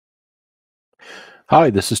Hi,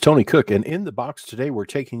 this is Tony Cook, and in the box today we're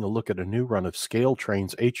taking a look at a new run of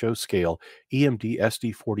ScaleTrains HO Scale EMD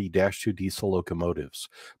SD40-2 diesel locomotives.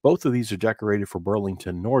 Both of these are decorated for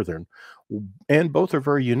Burlington Northern, and both are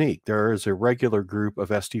very unique. There is a regular group of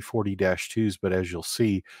SD40-2s, but as you'll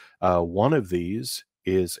see, one of these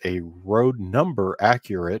is a road number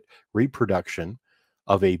accurate reproduction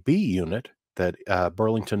of a B unit that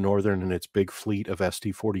Burlington Northern and its big fleet of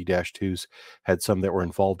SD40-2s had some that were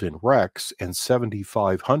involved in wrecks, and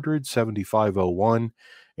 7500, 7501,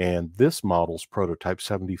 and this model's prototype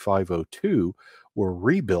 7502 were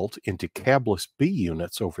rebuilt into cabless B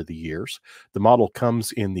units over the years. The model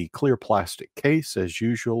comes in the clear plastic case, as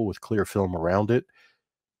usual, with clear film around it.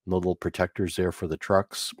 Little protectors there for the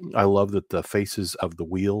trucks. I love that the faces of the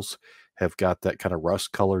wheels have got that kind of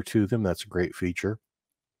rust color to them. That's a great feature.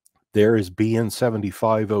 There is BN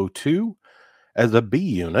 7502 as a B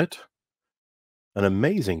unit. An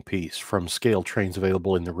amazing piece from ScaleTrains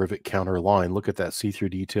available in the rivet counter line. Look at that see-through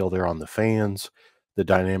detail there on the fans. The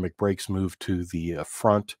dynamic brakes move to the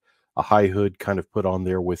front. A high hood kind of put on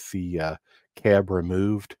there with the cab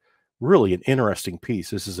removed. Really an interesting piece.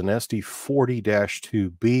 This is an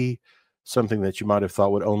SD40-2B, something that you might have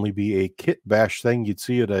thought would only be a kit bash thing you'd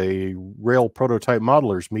see at a rail prototype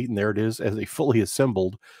modelers meet, and there it is as a fully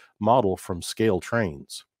assembled model from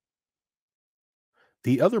ScaleTrains.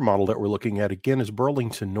 The other model that we're looking at again is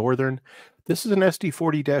Burlington Northern. This is an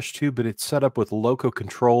SD40-2, but it's set up with loco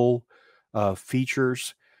control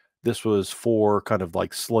features. This was for kind of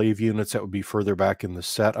like slave units that would be further back in the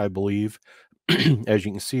set, I believe. As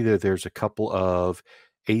you can see there, there's a couple of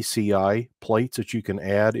ACI plates that you can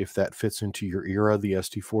add if that fits into your era. The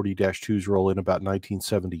SD40-2s roll in about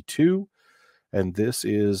 1972. And this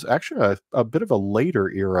is actually a bit of a later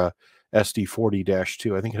era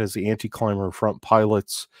SD40-2. I think it has the anti-climber front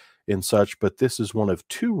pilots and such, but this is one of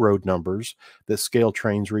two road numbers that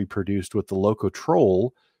ScaleTrains reproduced with the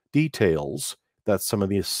Locotrol details. That's some of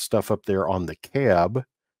the stuff up there on the cab.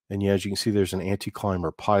 And yeah, as you can see, there's an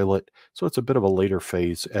anti-climber pilot. So it's a bit of a later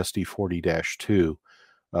phase SD40-2.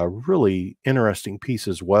 A really interesting piece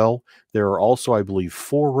as well. There are also, I believe,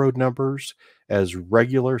 4 road numbers as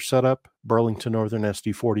regular setup Burlington Northern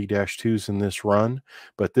SD40-2s in this run,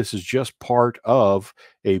 but this is just part of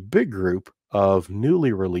a big group of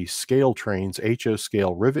newly released ScaleTrains HO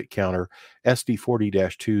Scale rivet counter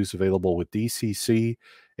SD40-2s available with DCC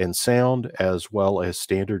and sound as well as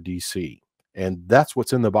standard DC. And that's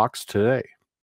what's in the box today.